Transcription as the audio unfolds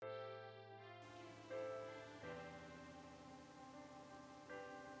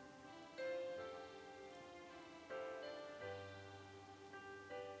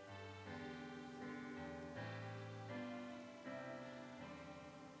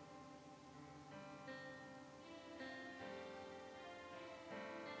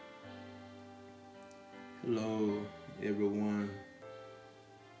Hello, everyone.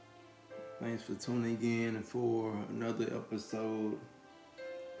 Thanks for tuning in for another episode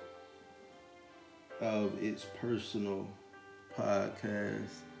of It's Personal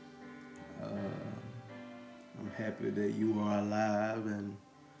podcast. I'm happy that you are alive and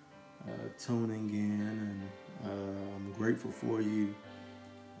tuning in, and I'm grateful for you.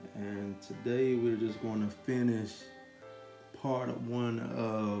 And today we're just going to finish part one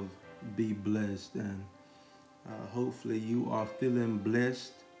of Be Blessed, and hopefully you are feeling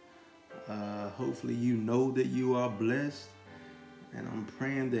blessed. Hopefully you know that you are blessed, and I'm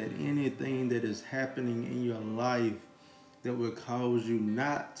praying that anything that is happening in your life that will cause you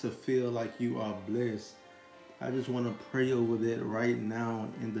not to feel like you are blessed, I just want to pray over that right now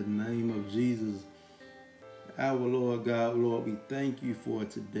in the name of Jesus. Our Lord God, Lord, we thank you for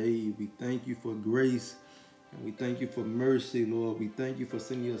today. We thank you for grace, and we thank you for mercy, Lord. We thank you for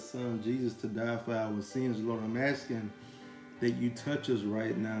sending your son Jesus to die for our sins, Lord. I'm asking that you touch us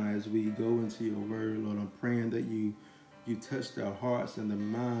right now as we go into your word, Lord. I'm praying that you touch their hearts and their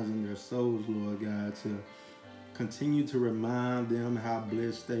minds and their souls, Lord God, to continue to remind them how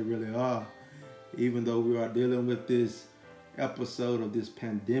blessed they really are. Even though we are dealing with this episode of this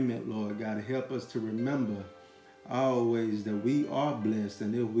pandemic, Lord God, help us to remember always that we are blessed.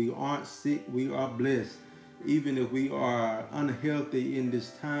 And if we aren't sick, we are blessed. Even if we are unhealthy in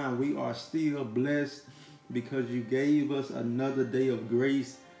this time, we are still blessed because you gave us another day of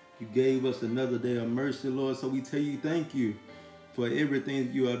grace. You gave us another day of mercy, Lord. So we tell you thank you for everything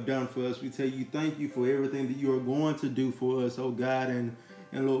that you have done for us. We tell you thank you for everything that you are going to do for us, oh God. And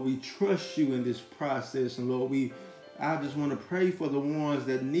Lord, we trust you in this process. And Lord, I just want to pray for the ones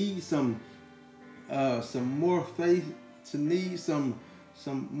that need some more faith, to need some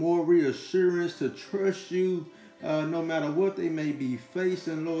more reassurance, to trust you no matter what they may be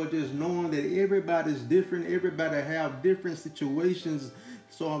facing, Lord. Just knowing that everybody's different, everybody have different situations.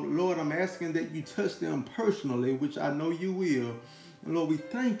 So Lord, I'm asking that you touch them personally, which I know you will. And Lord, we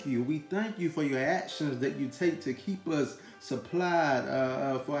thank you. We thank you for your actions that you take to keep us supplied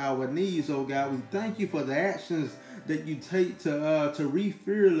for our needs, oh God. We thank you for the actions that you take to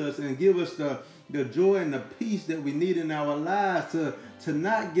refuel us and give us the joy and the peace that we need in our lives, to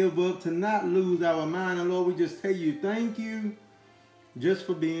not give up, to not lose our mind. And Lord, we just tell you thank you just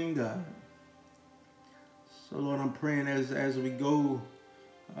for being God. So Lord, I'm praying as we go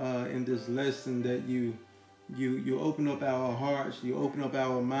in this lesson that you open up our hearts, you open up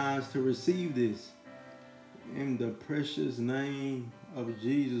our minds to receive this. In the precious name of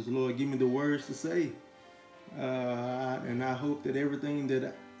Jesus, Lord, give me the words to say. And I hope that everything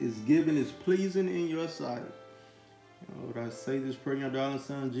that is given is pleasing in your sight. Lord, I say this prayer in your darling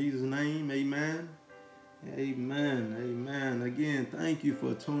son Jesus' name. Amen. Amen. Amen. Again, thank you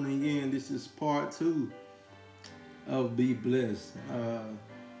for tuning in. This is part two of Be Blessed.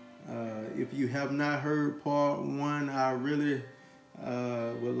 If you have not heard part one, I really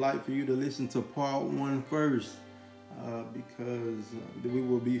would like for you to listen to part one first, because we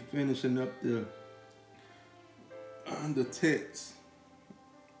will be finishing up the text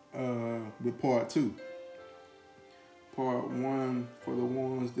with part two. Part one, for the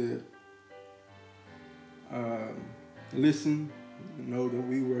ones that listen, know that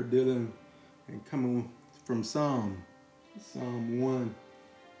we were dealing and coming from Psalm 1.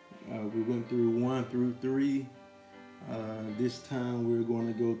 We went through 1 through 3. This time we're going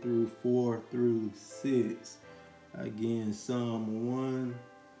to go through 4 through 6. Again, Psalm 1.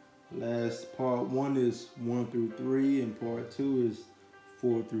 Last part 1 is 1 through 3, and part 2 is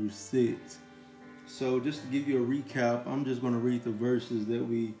 4 through 6. So just to give you a recap, I'm just going to read the verses that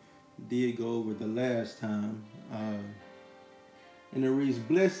we did go over the last time. And it reads,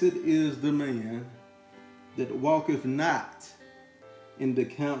 "Blessed is the man that walketh not in the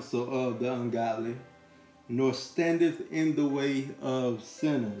counsel of the ungodly, nor standeth in the way of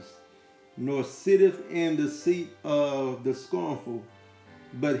sinners, nor sitteth in the seat of the scornful.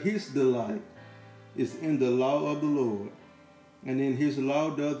 But his delight is in the law of the Lord, and in his law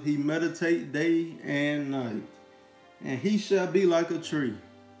doth he meditate day and night. And he shall be like a tree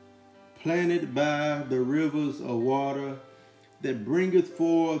planted by the rivers of water, that bringeth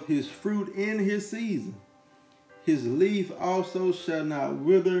forth his fruit in his season. His leaf also shall not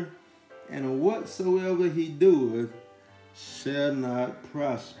wither, and whatsoever he doeth shall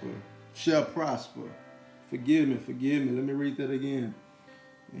prosper." Forgive me. Let me read that again.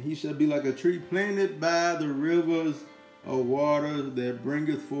 "And he shall be like a tree planted by the rivers of water, that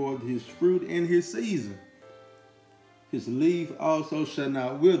bringeth forth his fruit in his season. His leaf also shall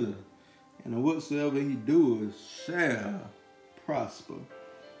not wither, and whatsoever he doeth shall prosper."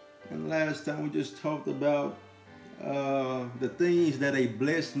 And last time we just talked about the things that a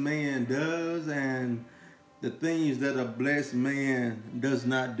blessed man does and the things that a blessed man does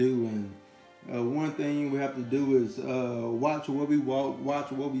not do. And one thing we have to do is watch where we walk,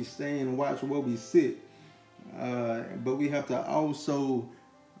 watch where we stand, watch where we sit. But we have to also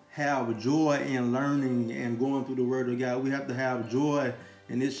have joy in learning and going through the Word of God. We have to have joy,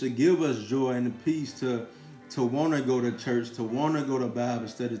 and it should give us joy and the peace to want to go to church, to want to go to Bible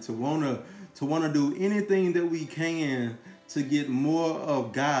study, to want to do anything that we can to get more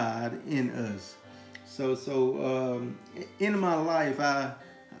of God in us. So in my life, I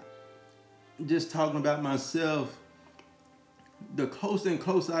just talking about myself. The closer and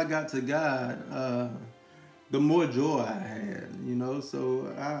closer I got to God, the more joy I had, you know.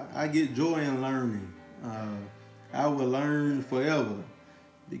 So I get joy in learning. I will learn forever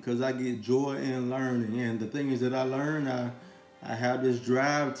because I get joy in learning. And the things that I learn, I have this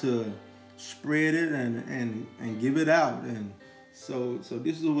drive to spread it and give it out. And so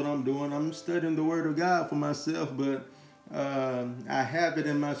this is what I'm doing. I'm studying the Word of God for myself, but I have it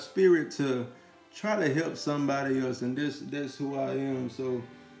in my spirit to try to help somebody else, and that's who I am. So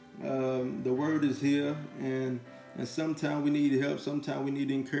the Word is here, and sometimes we need help, sometimes we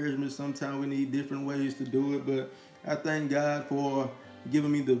need encouragement, sometimes we need different ways to do it. But I thank God for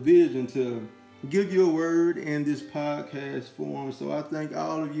giving me the vision to give you a word in this podcast form. So I thank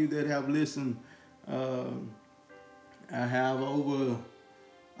all of you that have listened. I have over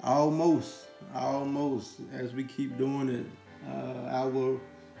almost as we keep doing it, I will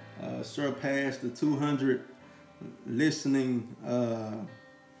surpass the 200 listening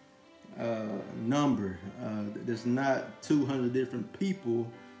number. There's not 200 different people,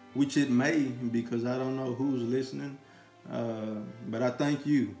 which it may, because I don't know who's listening. But I thank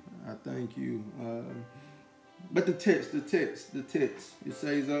you. I thank you. But the text, it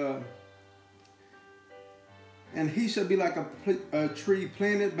says, and he shall be like a tree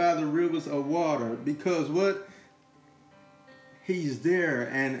planted by the rivers of water, because what? He's there,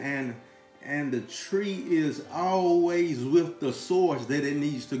 and the tree is always with the source that it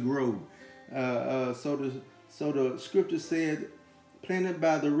needs to grow. So the scripture said, planted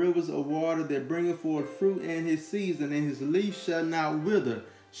by the rivers of water that bringeth forth fruit in his season, and his leaf shall not wither,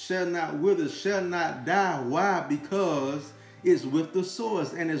 shall not die. Why? Because it's with the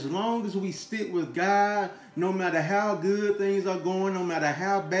source. And as long as we stick with God, no matter how good things are going, no matter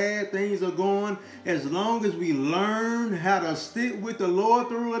how bad things are going, as long as we learn how to stick with the Lord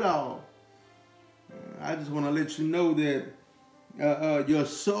through it all, I just want to let you know that your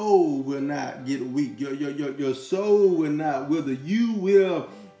soul will not get weak. Your soul will not wither. You will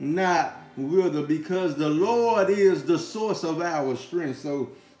not wither, because the Lord is the source of our strength.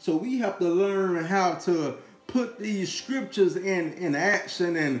 So we have to learn how to put these scriptures in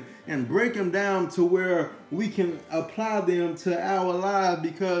action and break them down to where we can apply them to our lives.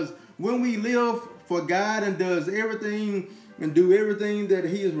 Because when we live for God and do everything that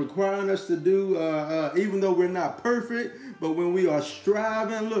he is requiring us to do, even though we're not perfect, but when we are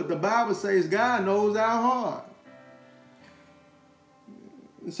striving, look, the Bible says God knows our heart.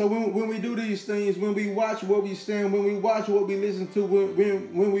 So when we do these things, when we watch what we stand, when we watch what we listen to,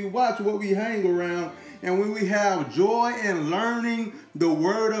 when we watch what we hang around, and when we have joy in learning the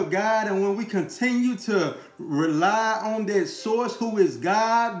Word of God, and when we continue to rely on that source who is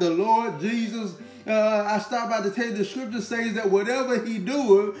God, the Lord Jesus, I stopped by to tell you the scripture says that whatever he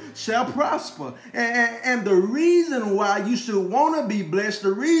doeth shall prosper. And the reason why you should want to be blessed,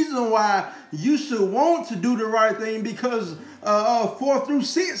 the reason why you should want to do the right thing, because 4 through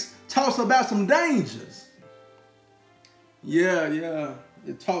 6 talks about some dangers. Yeah.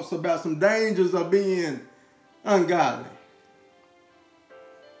 It talks about some dangers of being ungodly.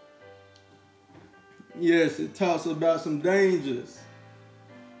 Yes, it talks about some dangers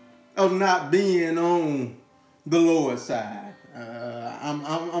of not being on the Lord's side.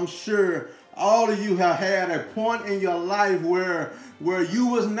 I'm sure all of you have had a point in your life where you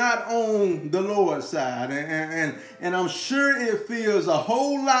was not on the Lord's side, and I'm sure it feels a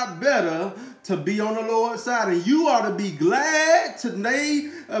whole lot better to be on the Lord's side, and you ought to be glad today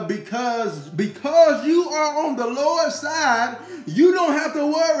because you are on the Lord's side. You don't have to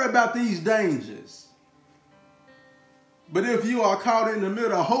worry about these dangers. But if you are caught in the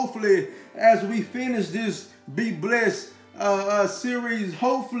middle, hopefully as we finish this Be Blessed series,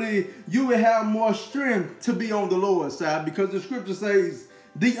 hopefully you will have more strength to be on the Lord's side, because the scripture says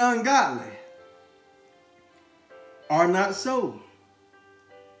the ungodly are not so.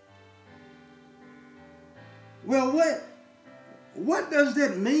 Well, what does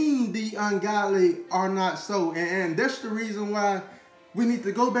that mean, the ungodly are not so? And that's the reason why We need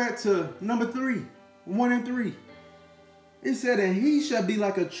to go back to number 3, 1 and 3. It said, and he shall be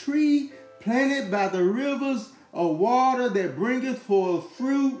like a tree planted by the rivers of water that bringeth forth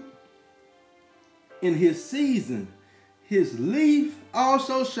fruit in his season. His leaf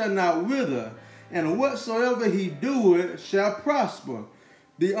also shall not wither, and whatsoever he doeth shall prosper.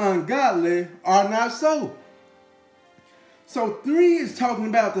 The ungodly are not so. So 3 is talking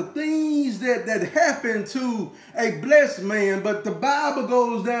about the things that happen to a blessed man, but the Bible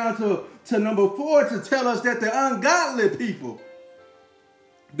goes down to number 4 to tell us that the ungodly people,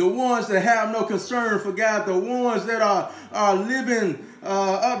 the ones that have no concern for God, the ones that are living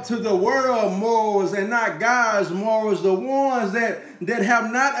up to the world morals and not God's morals, the ones that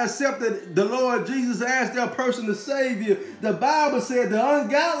have not accepted the Lord Jesus as their personal Savior. The Bible said the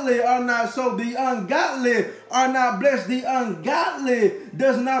ungodly are not so. The ungodly are not blessed. The ungodly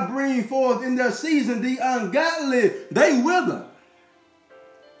does not bring forth in their season. The ungodly, they wither.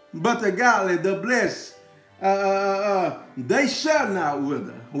 But the godly, the blessed, they shall not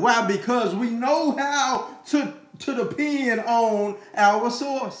wither. Why? Because we know how to depend on our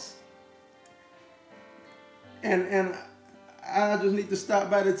source. And I just need to stop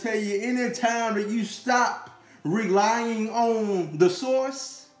by to tell you, anytime that you stop relying on the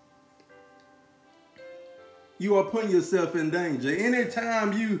source, you are putting yourself in danger.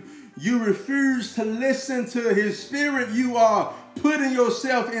 Anytime you refuse to listen to his spirit, you are putting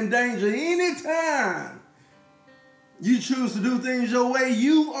yourself in danger. Anytime you choose to do things your way,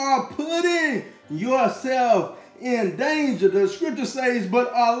 you are putting yourself in danger. The scripture says,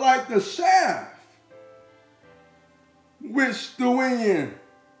 but are like the shaft which the wind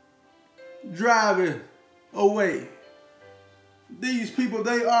driveth away. These people,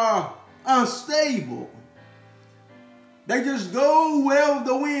 they are unstable. They just go wherever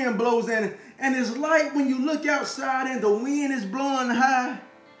the wind blows in. And it's like when you look outside and the wind is blowing high,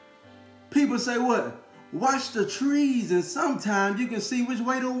 people say what? Watch the trees, and sometimes you can see which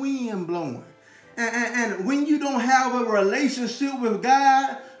way the wind blowing. And when you don't have a relationship with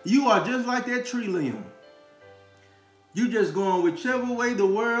God, you are just like that tree limb. You just going whichever way the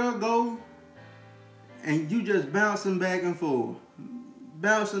world goes, and you just bouncing back and forth.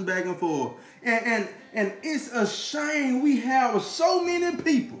 Bouncing back and forth. And it's a shame we have so many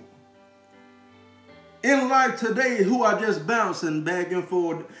people in life today who are just bouncing back and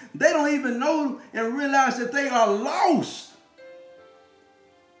forth. They don't even know and realize that they are lost.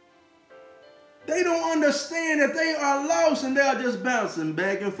 They don't understand that they are lost and they are just bouncing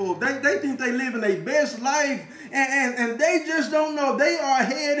back and forth. They think they living their best life and they just don't know they are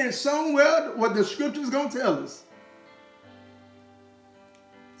headed somewhere what the scripture is going to tell us.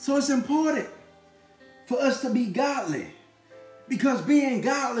 So it's important for us to be godly. Because being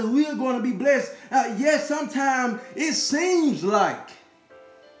godly, we are going to be blessed. Yes, sometimes it seems like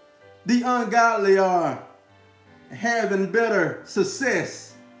the ungodly are having better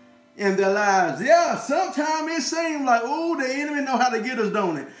success in their lives. Yeah, sometimes it seems like, oh, the enemy know how to get us,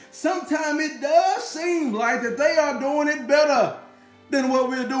 don't it? Sometimes it does seem like that they are doing it better than what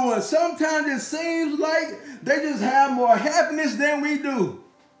we're doing. Sometimes it seems like they just have more happiness than we do.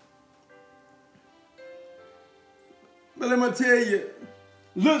 But let me tell you,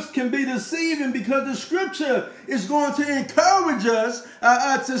 looks can be deceiving because the scripture is going to encourage us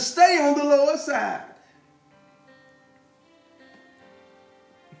to stay on the Lord's side.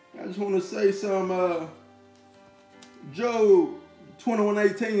 I just want to say some, Job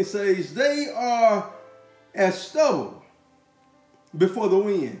 21:18 says, they are as stubble before the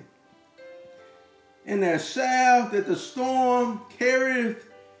wind, and as shaft that the storm carrieth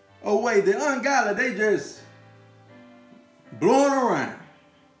away. The ungodly, they just blowing around.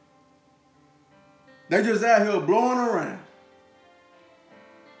 They just out here blowing around.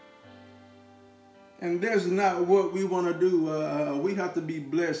 And that's not what we want to do. We have to be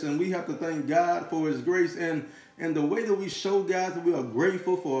blessed, and we have to thank God for his grace. And the way that we show God that we are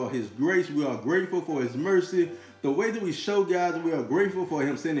grateful for his grace, we are grateful for his mercy. The way that we show God that we are grateful for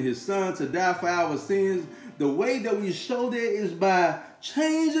him sending his son to die for our sins, the way that we show that is by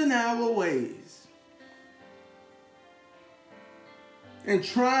changing our ways. And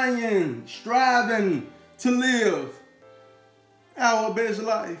striving to live our best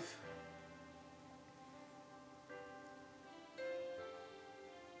life.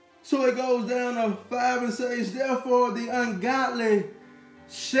 So it goes down to 5 and says, therefore the ungodly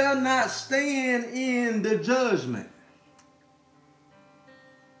shall not stand in the judgment.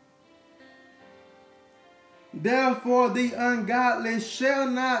 Therefore the ungodly shall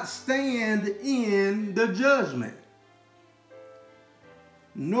not stand in the judgment,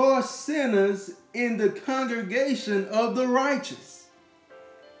 nor sinners in the congregation of the righteous.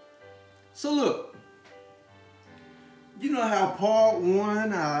 So look, you know how part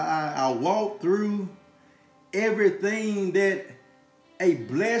one, I walked through everything that a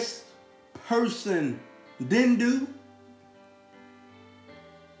blessed person didn't do.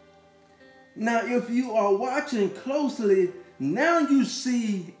 Now, if you are watching closely, now you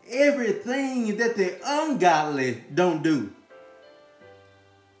see everything that the ungodly don't do.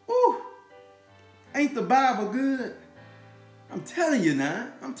 Ooh, ain't the Bible good? I'm telling you now.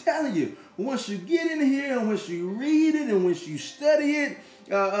 I'm telling you. Once you get in here and once you read it and once you study it,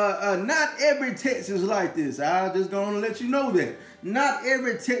 not every text is like this. I'm just going to let you know that. Not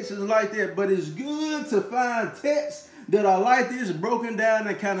every text is like that, but it's good to find texts that are like this, broken down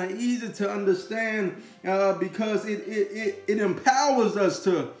and kind of easy to understand because it empowers us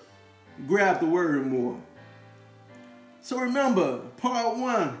to grab the word more. So remember, part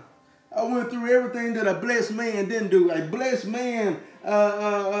one, I went through everything that a blessed man didn't do. A blessed man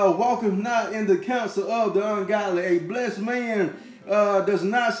walketh not in the counsel of the ungodly. A blessed man does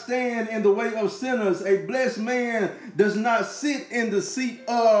not stand in the way of sinners. A blessed man does not sit in the seat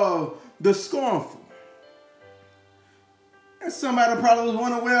of the scornful. And somebody probably was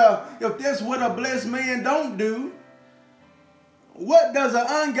wondering, well, if that's what a blessed man don't do, what does an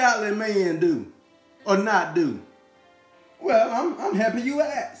ungodly man do or not do? Well, I'm happy you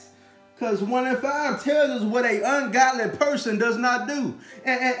asked. Because 1 in 5 tells us what an ungodly person does not do.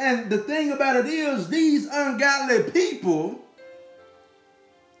 And the thing about it is, these ungodly people,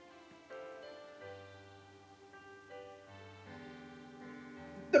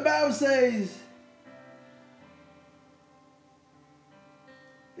 the Bible says,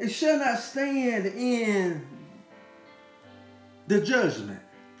 they shall not stand in the judgment,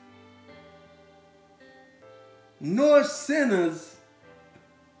 nor sinners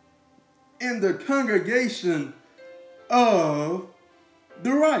in the congregation of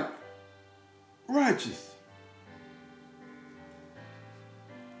the righteous.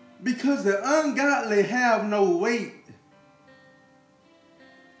 Because the ungodly have no weight,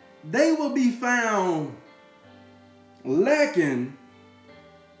 they will be found lacking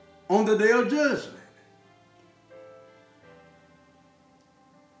on the day of judgment.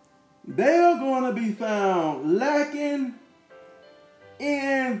 They are going to be found lacking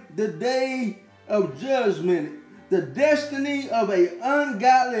in the day of judgment. The destiny of an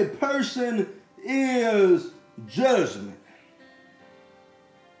ungodly person is judgment.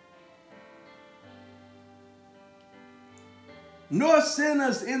 Nor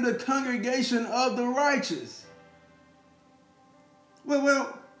sinners in the congregation of the righteous.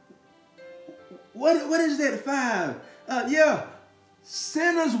 Well, what is that 5?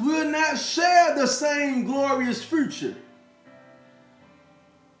 Sinners will not share the same glorious future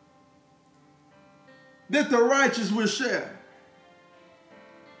that the righteous will share.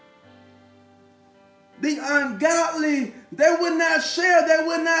 The ungodly, they will not share, they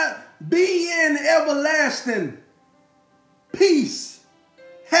will not be in everlasting peace,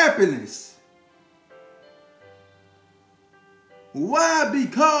 happiness. Why?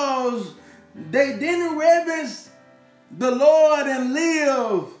 Because they didn't reverence the Lord and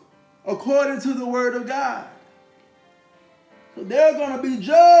live according to the word of God. So they're going to be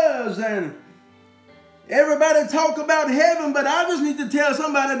judged, and everybody talk about heaven, but I just need to tell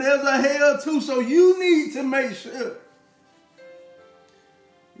somebody there's a hell too. So you need to make sure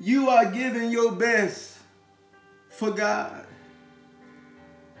you are giving your best for God.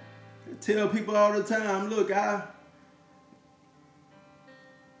 I tell people all the time, look, I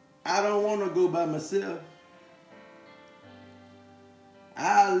don't want to go by myself.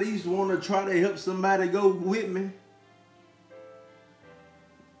 I at least want to try to help somebody go with me.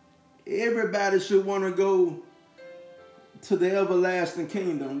 Everybody should want to go to the everlasting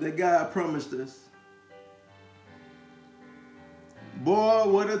kingdom that God promised us. Boy,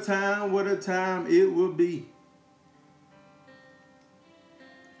 what a time it will be.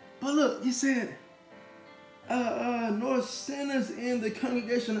 But look, you said, nor sinners in the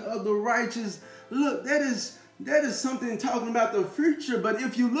congregation of the righteous. Look, that is something talking about the future. But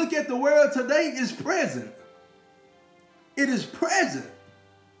if you look at the world today, it's present. It is present.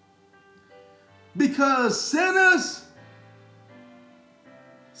 Because sinners,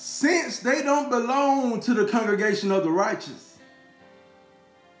 since they don't belong to the congregation of the righteous,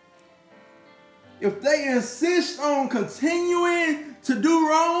 if they insist on continuing to do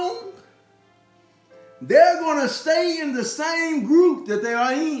wrong, they're going to stay in the same group that they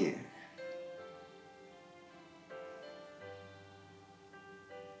are in.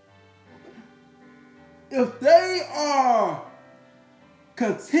 If they are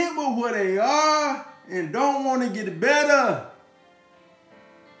content with where they are and don't want to get better,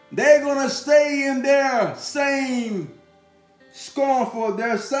 They're going to stay in their same scornful,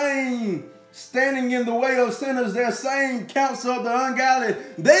 their same standing in the way of sinners, their same counsel of the ungodly.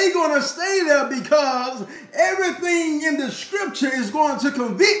 They're going to stay there because everything in the scripture is going to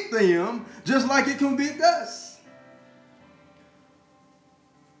convict them just like it convicts us.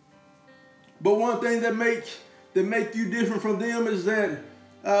 But one thing that make you different from them is that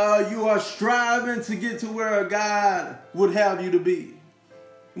you are striving to get to where God would have you to be.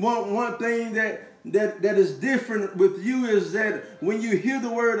 One thing that is different with you is that when you hear the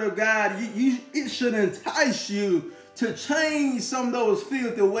word of God, it should entice you to change some of those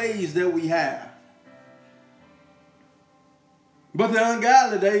filthy ways that we have. But the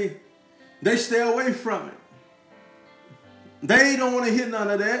ungodly, they stay away from it. They don't want to hear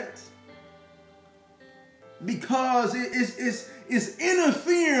none of that because it's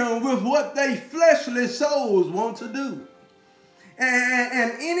interfering with what they fleshly souls want to do.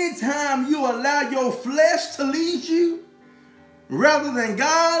 And anytime you allow your flesh to lead you rather than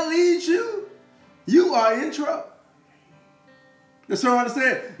God lead you, you are in trouble. The song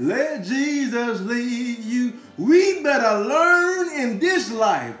said, let Jesus lead you. We better learn in this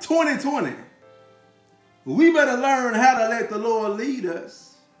life, 2020. We better learn how to let the Lord lead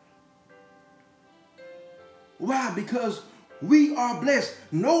us. Why? Because we are blessed.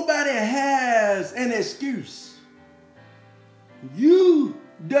 Nobody has an excuse. You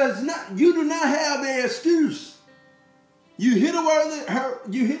do not have an excuse. You hear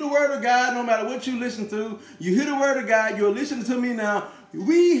the word of God no matter what you listen to. You hear the word of God, you're listening to me now.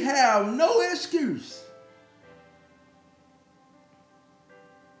 We have no excuse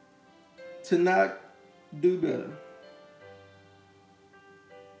to not do better.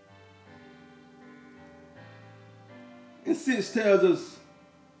 And 6 tells us,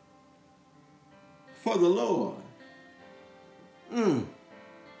 for the Lord.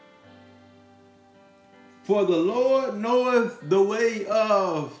 For the Lord knoweth the way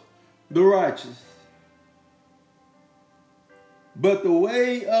of the righteous, but the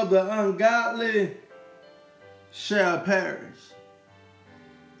way of the ungodly shall perish.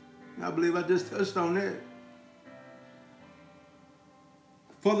 I believe I just touched on that.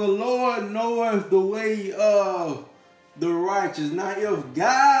 For the Lord knoweth the way of the righteous. Now, if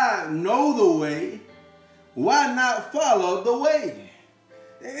God know the way, why not follow the way?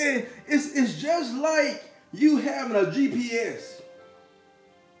 It's just like you having a GPS.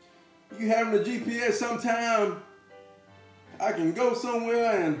 You having a GPS, sometimes I can go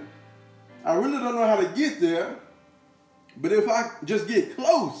somewhere and I really don't know how to get there. But if I just get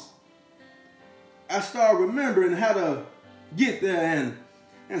close, I start remembering how to get there.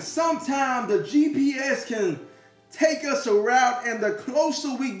 And sometimes the GPS can take us a route, and the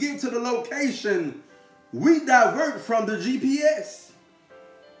closer we get to the location, we divert from the GPS,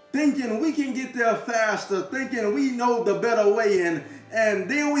 thinking we can get there faster, thinking we know the better way, and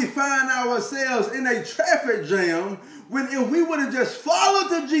then we find ourselves in a traffic jam when if we would have just followed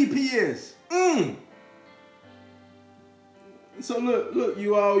the GPS. So look,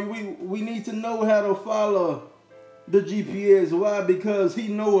 you all, we need to know how to follow the GPS. Why? Because he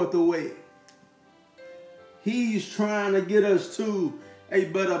knoweth the way. He's trying to get us to a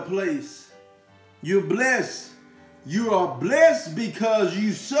better place. You're blessed. You are blessed because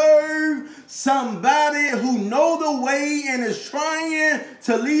you serve somebody who knows the way and is trying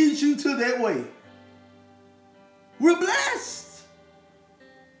to lead you to that way. We're blessed.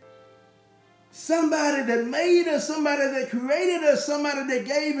 Somebody that made us, somebody that created us, somebody that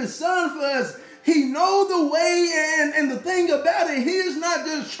gave his son for us. He knows the way, and the thing about it, he is not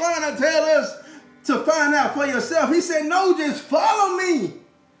just trying to tell us to find out for yourself. He said, no, just follow me.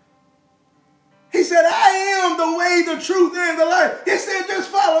 He said, I am the way, the truth, and the life. He said, just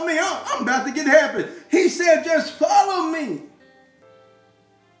follow me. I'm about to get happy. He said, just follow me.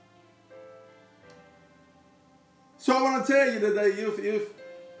 So I want to tell you today,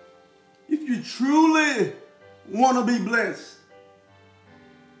 if you truly want to be blessed,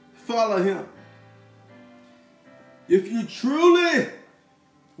 follow him. If you truly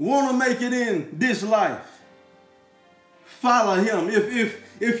want to make it in this life, follow him.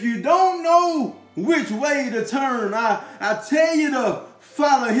 If you don't know which way to turn, I tell you to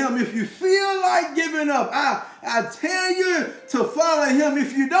follow him. If you feel like giving up, I tell you to follow him.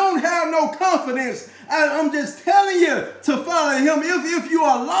 If you don't have no confidence, I'm just telling you to follow him. If you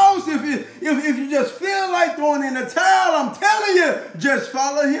are lost, if you just feel like throwing in the towel, I'm telling you, just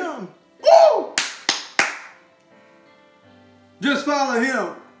follow him. Woo! Just follow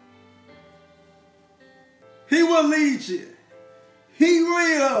him. He will lead you. He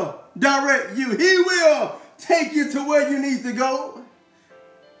will direct you. He will take you to where you need to go.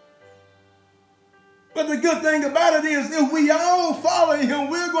 But the good thing about it is if we all follow him,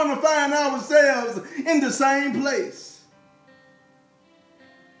 we're going to find ourselves in the same place.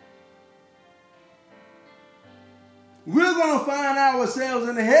 We're going to find ourselves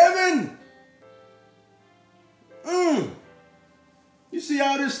in heaven. You see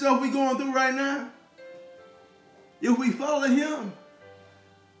all this stuff we're going through right now? If we follow him,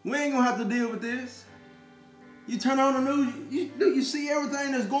 we ain't going to have to deal with this. You turn on the news, you see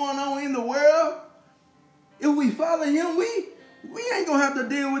everything that's going on in the world? If we follow him, we ain't going to have to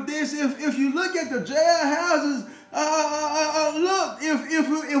deal with this. If you look at the jailhouses, look,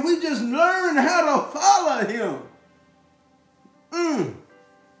 if we just learn how to follow him. I'm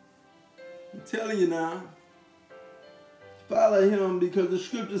telling you now. Follow him because the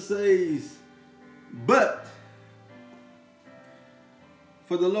scripture says, but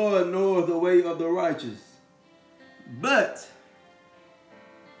for the Lord knoweth the way of the righteous, but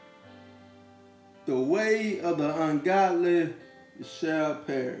the way of the ungodly shall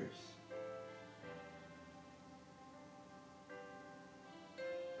perish.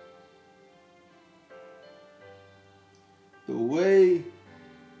 The way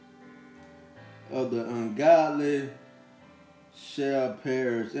of the ungodly shall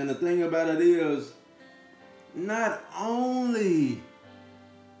perish. And the thing about it is, not only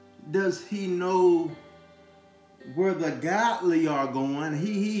does he know where the godly are going,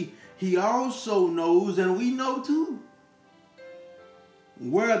 he also knows, and we know too,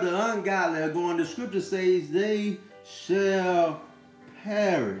 where the ungodly are going. The scripture says they shall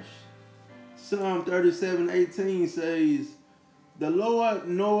perish. Psalm 37:18 says, the Lord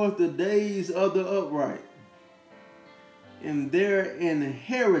knoweth the days of the upright, and their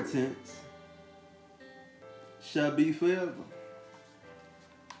inheritance shall be forever.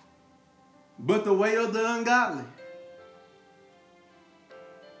 But the way of the ungodly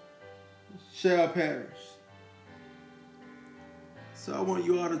shall perish. So I want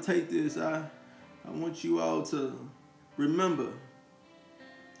you all to take this. I want you all to remember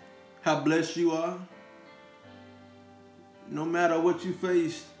how blessed you are. No matter what you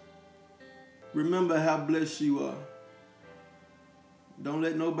face, remember how blessed you are. Don't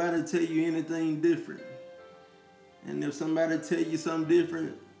let nobody tell you anything different. And if somebody tell you something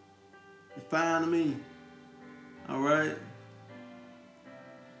different, find me. All right?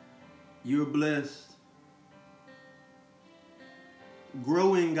 You're blessed.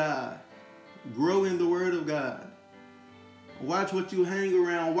 Grow in God. Grow in the Word of God. Watch what you hang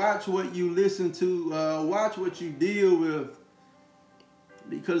around. Watch what you listen to. Watch what you deal with.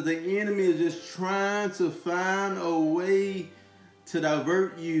 Because the enemy is just trying to find a way to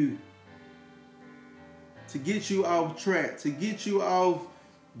divert you, to get you off track, to get you off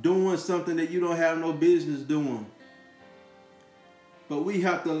doing something that you don't have no business doing. But we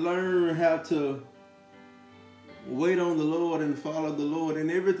have to learn how to wait on the Lord and follow the Lord in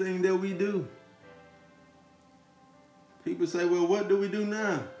everything that we do. People say, well, what do we do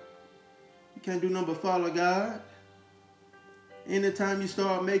now? You can't do nothing but follow God. Anytime you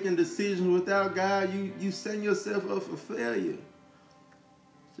start making decisions without God, you set yourself up for failure.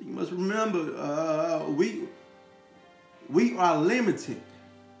 So you must remember, we are limited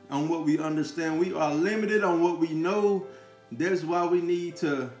on what we understand. We are limited on what we know. That's why we need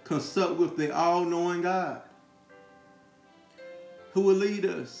to consult with the all-knowing God who will lead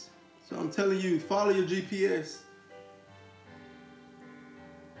us. So I'm telling you, follow your GPS,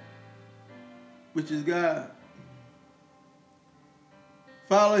 which is God.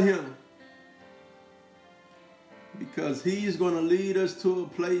 Follow him, because he's going to lead us to a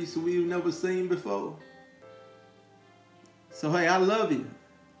place we've never seen before. So, hey, I love you.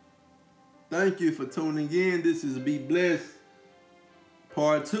 Thank you for tuning in. This is Be Blessed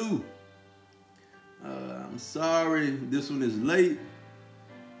Part 2. I'm sorry this one is late.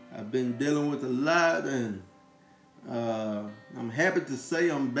 I've been dealing with a lot, and I'm happy to say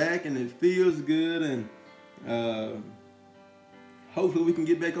I'm back and it feels good, and hopefully we can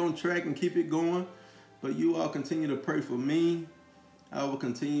get back on track and keep it going. But you all continue to pray for me. I will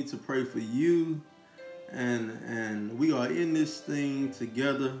continue to pray for you. And we are in this thing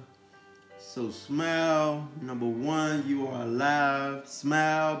together. So smile. Number one, you are alive.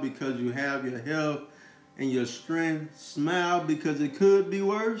 Smile because you have your health and your strength. Smile because it could be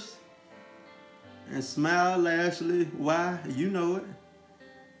worse. And smile lastly. Why? You know it.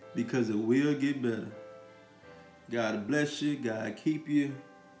 Because it will get better. God bless you. God keep you.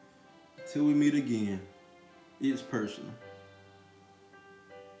 Till we meet again. It's personal.